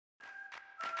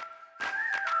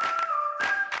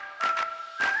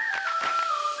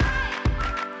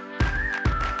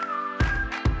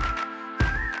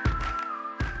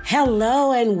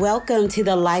Hello and welcome to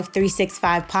the Life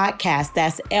 365 podcast.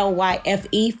 That's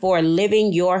LYFE for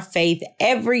living your faith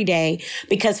every day,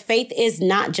 because faith is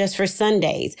not just for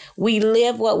Sundays. We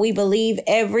live what we believe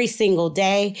every single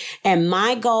day. And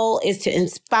my goal is to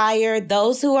inspire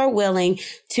those who are willing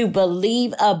to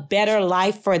believe a better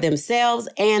life for themselves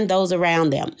and those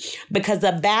around them, because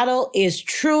the battle is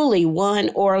truly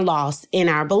won or lost in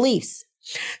our beliefs.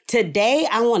 Today,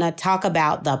 I want to talk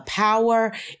about the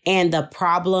power and the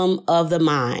problem of the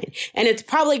mind. And it's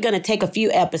probably going to take a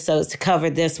few episodes to cover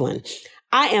this one.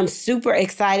 I am super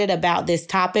excited about this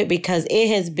topic because it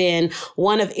has been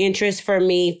one of interest for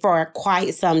me for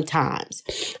quite some time.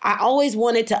 I always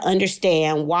wanted to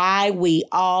understand why we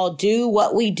all do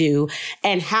what we do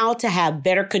and how to have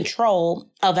better control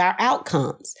of our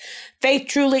outcomes. Faith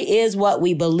truly is what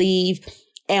we believe,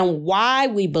 and why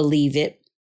we believe it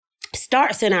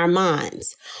starts in our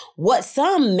minds. What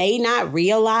some may not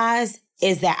realize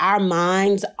is that our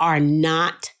minds are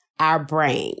not our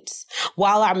brains.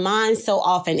 While our minds so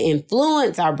often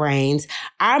influence our brains,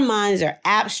 our minds are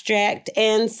abstract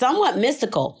and somewhat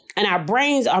mystical, and our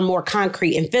brains are more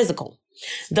concrete and physical.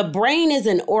 The brain is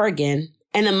an organ,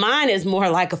 and the mind is more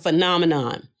like a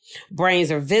phenomenon.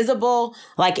 Brains are visible,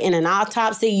 like in an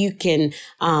autopsy, you can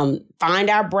find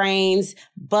our brains,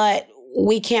 but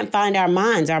we can't find our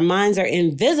minds. Our minds are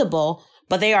invisible,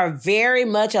 but they are very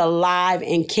much alive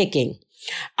and kicking.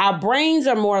 Our brains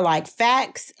are more like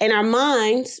facts, and our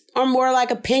minds are more like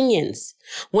opinions.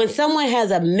 When someone has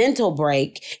a mental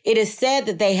break, it is said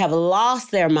that they have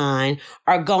lost their mind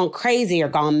or gone crazy or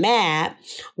gone mad.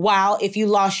 While if you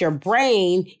lost your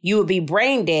brain, you would be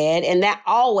brain dead. And that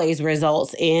always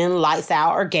results in lights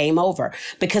out or game over,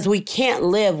 because we can't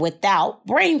live without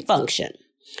brain function.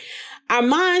 Our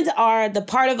minds are the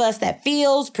part of us that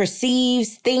feels,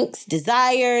 perceives, thinks,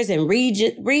 desires, and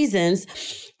reasons.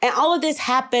 And all of this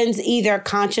happens either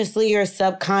consciously or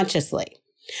subconsciously.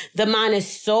 The mind is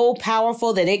so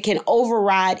powerful that it can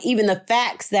override even the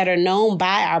facts that are known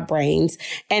by our brains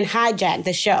and hijack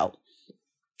the show.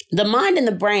 The mind and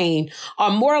the brain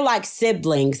are more like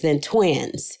siblings than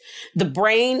twins. The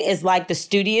brain is like the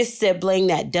studious sibling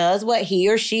that does what he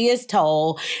or she is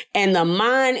told, and the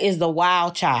mind is the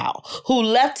wild child who,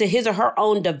 left to his or her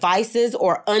own devices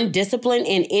or undisciplined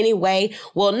in any way,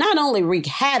 will not only wreak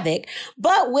havoc,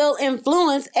 but will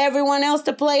influence everyone else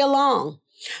to play along.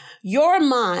 Your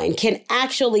mind can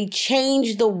actually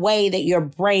change the way that your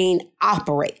brain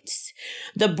operates.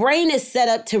 The brain is set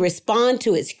up to respond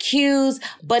to its cues,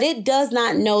 but it does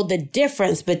not know the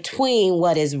difference between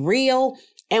what is real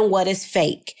and what is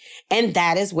fake. And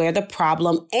that is where the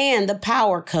problem and the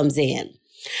power comes in.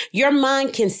 Your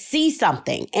mind can see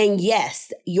something, and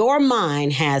yes, your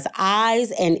mind has eyes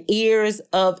and ears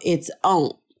of its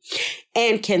own,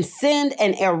 and can send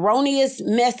an erroneous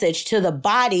message to the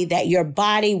body that your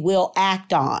body will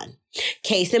act on.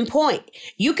 Case in point,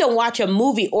 you can watch a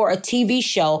movie or a TV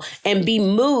show and be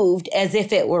moved as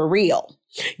if it were real.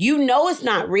 You know it's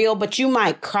not real, but you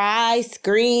might cry,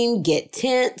 scream, get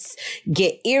tense,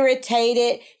 get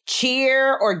irritated,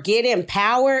 cheer, or get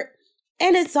empowered,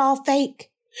 and it's all fake.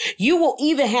 You will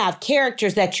even have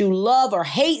characters that you love or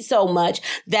hate so much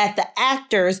that the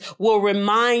actors will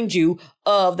remind you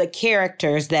of the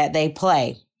characters that they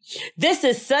play. This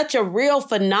is such a real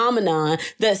phenomenon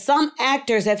that some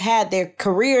actors have had their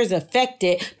careers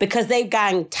affected because they've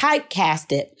gotten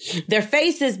typecasted. Their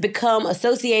faces become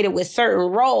associated with certain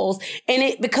roles, and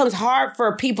it becomes hard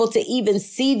for people to even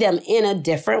see them in a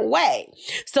different way.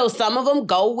 So some of them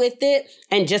go with it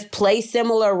and just play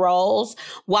similar roles,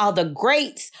 while the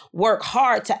greats work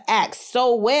hard to act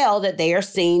so well that they are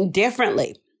seen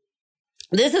differently.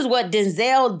 This is what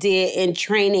Denzel did in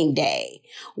Training Day.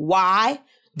 Why?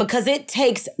 Because it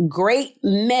takes great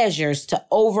measures to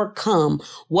overcome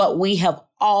what we have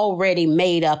already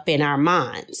made up in our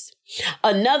minds.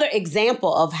 Another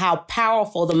example of how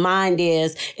powerful the mind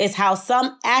is how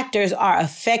some actors are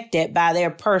affected by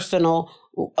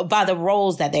by the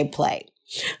roles that they play.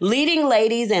 Leading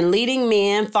ladies and leading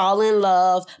men fall in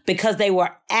love because they were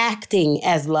acting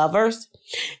as lovers.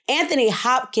 Anthony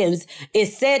Hopkins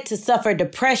is said to suffer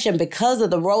depression because of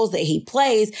the roles that he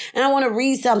plays. And I want to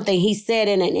read something he said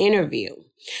in an interview.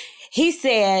 He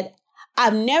said,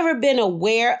 "I've never been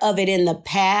aware of it in the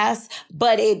past,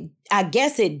 but I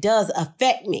guess it does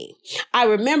affect me. I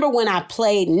remember when I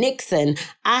played Nixon,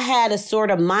 I had a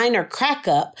sort of minor crack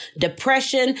up,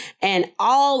 depression, and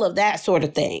all of that sort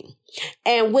of thing.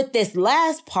 And with this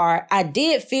last part, I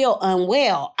did feel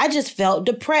unwell. I just felt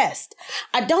depressed.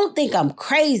 I don't think I'm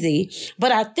crazy,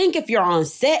 but I think if you're on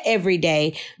set every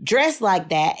day, dressed like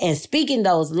that and speaking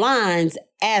those lines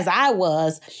as I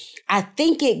was, I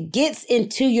think it gets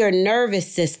into your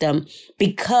nervous system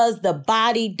because the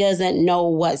body doesn't know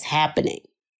what's happening.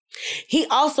 He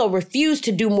also refused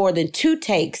to do more than 2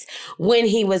 takes when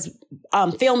he was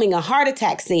filming a heart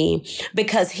attack scene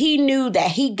because he knew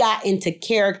that he got into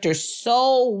character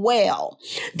so well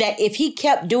that if he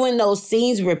kept doing those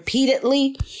scenes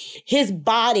repeatedly, his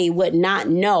body would not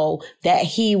know that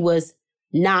he was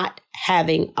not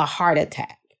having a heart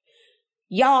attack.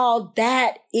 Y'all,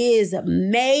 that is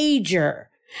major.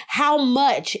 How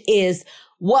much is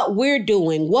what we're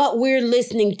doing, what we're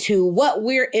listening to, what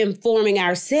we're informing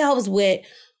ourselves with,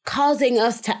 causing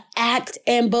us to act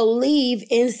and believe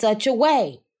in such a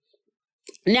way?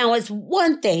 Now, it's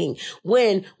one thing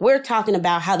when we're talking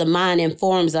about how the mind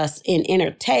informs us in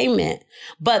entertainment,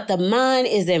 but the mind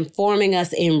is informing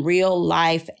us in real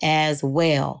life as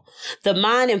well. The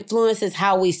mind influences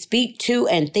how we speak to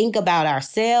and think about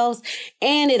ourselves,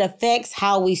 and it affects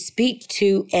how we speak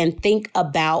to and think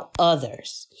about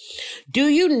others. Do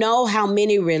you know how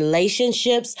many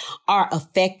relationships are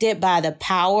affected by the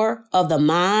power of the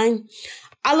mind?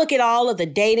 I look at all of the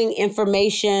dating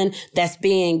information that's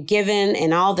being given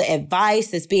and all the advice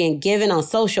that's being given on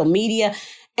social media,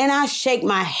 and I shake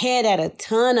my head at a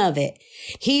ton of it.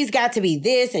 He's got to be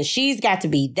this and she's got to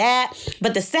be that.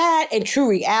 But the sad and true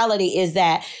reality is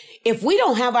that if we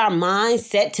don't have our minds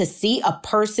set to see a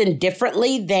person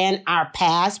differently than our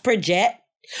past project,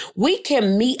 we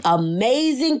can meet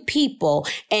amazing people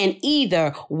and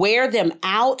either wear them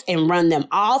out and run them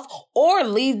off or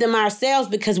leave them ourselves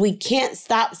because we can't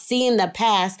stop seeing the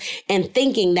past and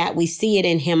thinking that we see it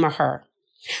in him or her.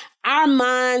 Our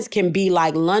minds can be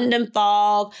like London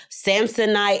Fog,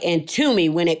 Samsonite, and Toomey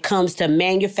when it comes to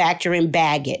manufacturing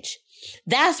baggage.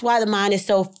 That's why the mind is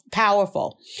so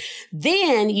powerful.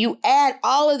 Then you add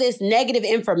all of this negative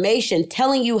information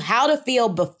telling you how to feel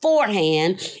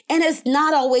beforehand, and it's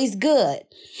not always good.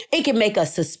 It can make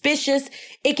us suspicious,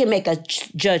 it can make us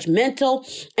judgmental,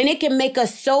 and it can make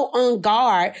us so on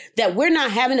guard that we're not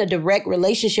having a direct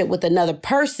relationship with another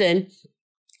person.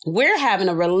 We're having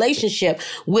a relationship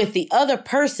with the other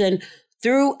person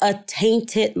through a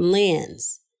tainted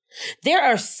lens. There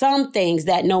are some things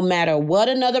that no matter what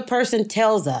another person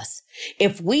tells us,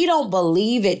 if we don't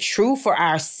believe it true for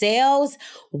ourselves,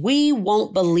 we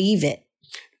won't believe it.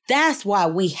 That's why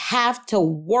we have to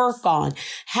work on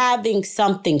having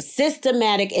something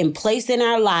systematic in place in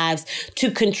our lives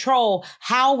to control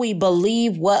how we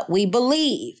believe what we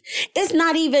believe. It's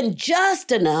not even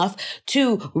just enough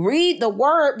to read the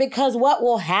word, because what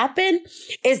will happen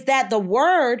is that the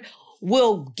word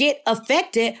will get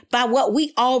affected by what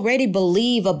we already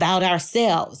believe about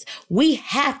ourselves. We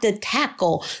have to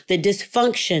tackle the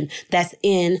dysfunction that's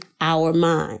in our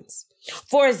minds.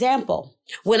 For example,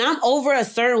 when I'm over a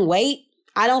certain weight,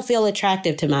 I don't feel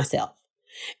attractive to myself.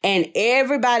 And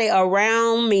everybody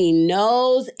around me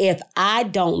knows if I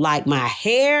don't like my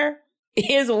hair,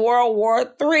 it's World War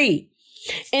III.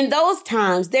 In those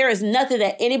times, there is nothing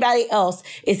that anybody else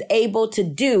is able to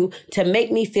do to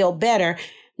make me feel better.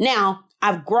 Now,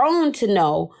 I've grown to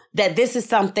know that this is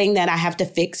something that I have to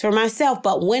fix for myself.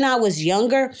 But when I was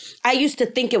younger, I used to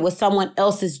think it was someone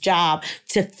else's job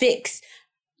to fix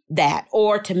that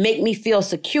or to make me feel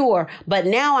secure. But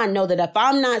now I know that if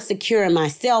I'm not secure in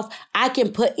myself, I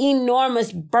can put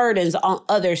enormous burdens on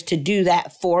others to do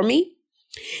that for me.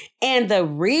 And the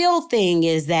real thing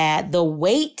is that the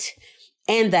weight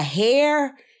and the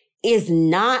hair is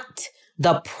not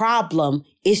the problem.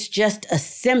 It's just a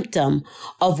symptom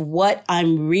of what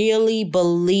I'm really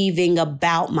believing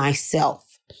about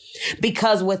myself.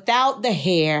 Because without the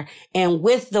hair and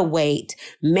with the weight,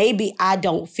 maybe I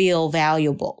don't feel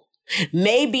valuable.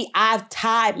 Maybe I've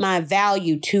tied my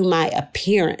value to my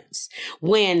appearance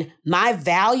when my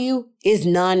value is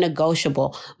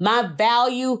non-negotiable. My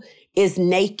value is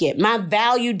naked. My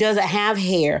value doesn't have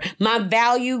hair. My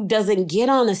value doesn't get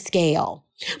on a scale.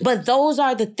 But those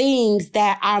are the things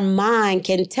that our mind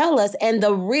can tell us. And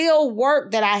the real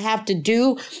work that I have to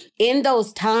do in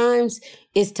those times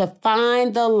is to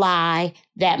find the lie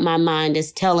that my mind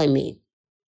is telling me.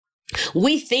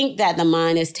 We think that the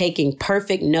mind is taking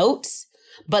perfect notes,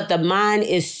 but the mind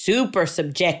is super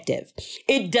subjective.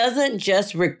 It doesn't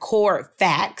just record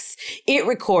facts. It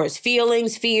records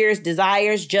feelings, fears,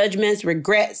 desires, judgments,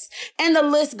 regrets, and the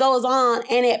list goes on,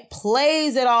 and it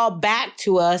plays it all back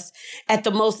to us at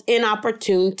the most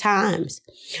inopportune times.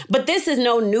 But this is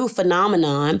no new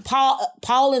phenomenon.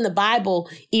 Paul in the Bible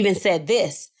even said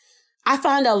this: I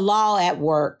find a law at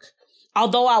work.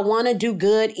 Although I want to do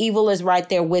good, evil is right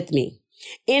there with me.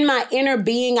 In my inner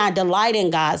being, I delight in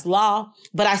God's law,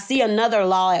 but I see another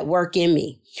law at work in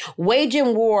me,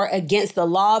 waging war against the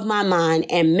law of my mind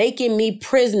and making me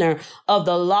prisoner of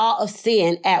the law of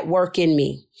sin at work in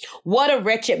me. What a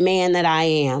wretched man that I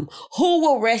am. Who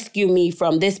will rescue me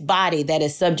from this body that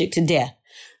is subject to death?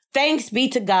 Thanks be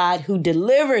to God who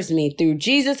delivers me through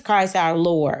Jesus Christ our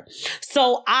Lord.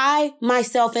 So I,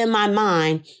 myself, in my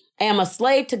mind, am a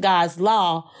slave to God's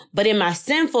law, but in my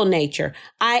sinful nature,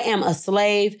 I am a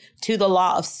slave to the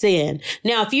law of sin.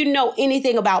 Now, if you know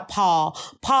anything about Paul,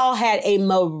 Paul had a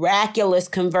miraculous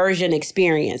conversion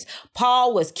experience.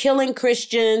 Paul was killing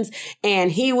Christians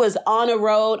and he was on a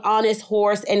road on his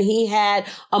horse and he had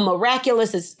a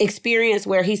miraculous experience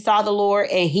where he saw the Lord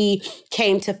and he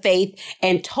came to faith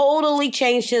and totally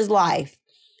changed his life.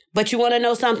 But you want to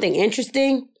know something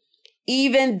interesting?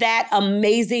 Even that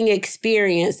amazing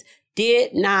experience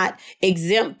did not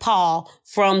exempt Paul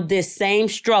from this same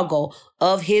struggle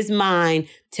of his mind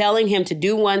telling him to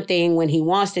do one thing when he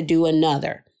wants to do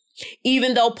another.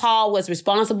 Even though Paul was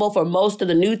responsible for most of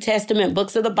the New Testament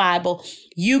books of the Bible,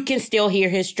 you can still hear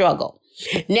his struggle.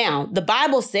 Now, the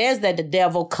Bible says that the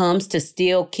devil comes to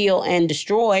steal, kill, and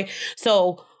destroy.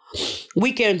 So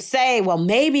we can say, well,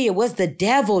 maybe it was the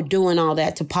devil doing all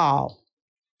that to Paul.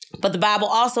 But the Bible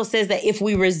also says that if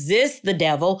we resist the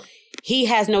devil, he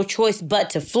has no choice but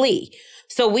to flee.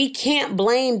 So we can't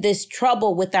blame this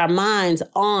trouble with our minds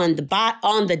on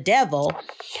the devil.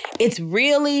 It's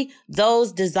really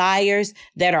those desires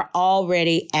that are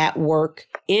already at work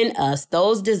in us,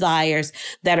 those desires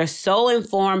that are so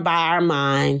informed by our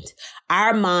minds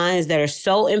that are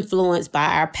so influenced by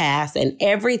our past and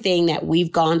everything that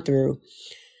we've gone through.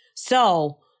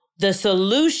 So the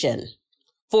solution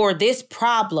for this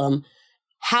problem,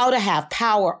 how to have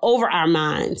power over our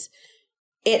minds,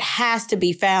 it has to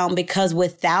be found because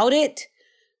without it,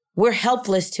 we're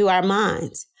helpless to our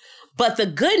minds. But the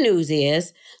good news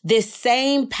is this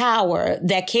same power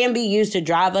that can be used to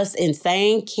drive us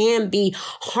insane can be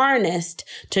harnessed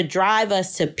to drive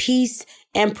us to peace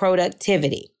and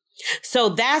productivity. So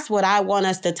that's what I want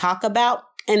us to talk about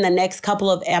in the next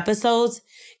couple of episodes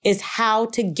is how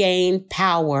to gain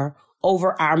power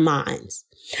over our minds.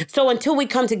 So until we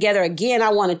come together again, I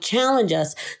want to challenge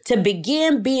us to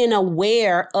begin being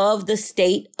aware of the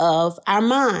state of our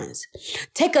minds.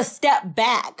 Take a step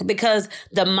back because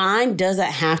the mind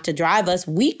doesn't have to drive us.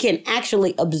 We can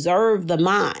actually observe the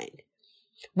mind.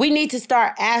 We need to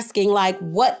start asking, like,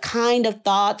 what kind of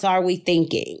thoughts are we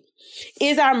thinking?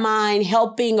 Is our mind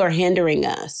helping or hindering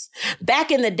us? Back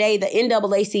in the day, the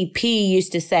NAACP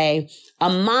used to say,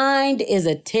 a mind is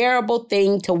a terrible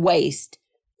thing to waste.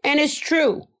 And it's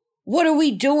true. What are we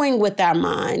doing with our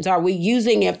minds? Are we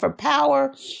using it for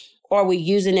power or are we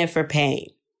using it for pain?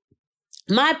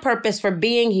 My purpose for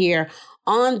being here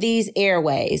on these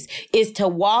airways is to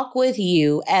walk with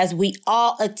you as we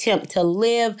all attempt to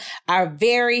live our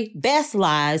very best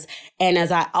lives. And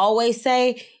as I always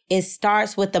say, it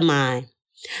starts with the mind.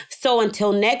 So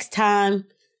until next time,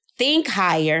 think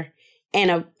higher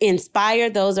and inspire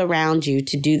those around you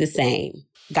to do the same.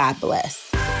 God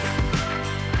bless.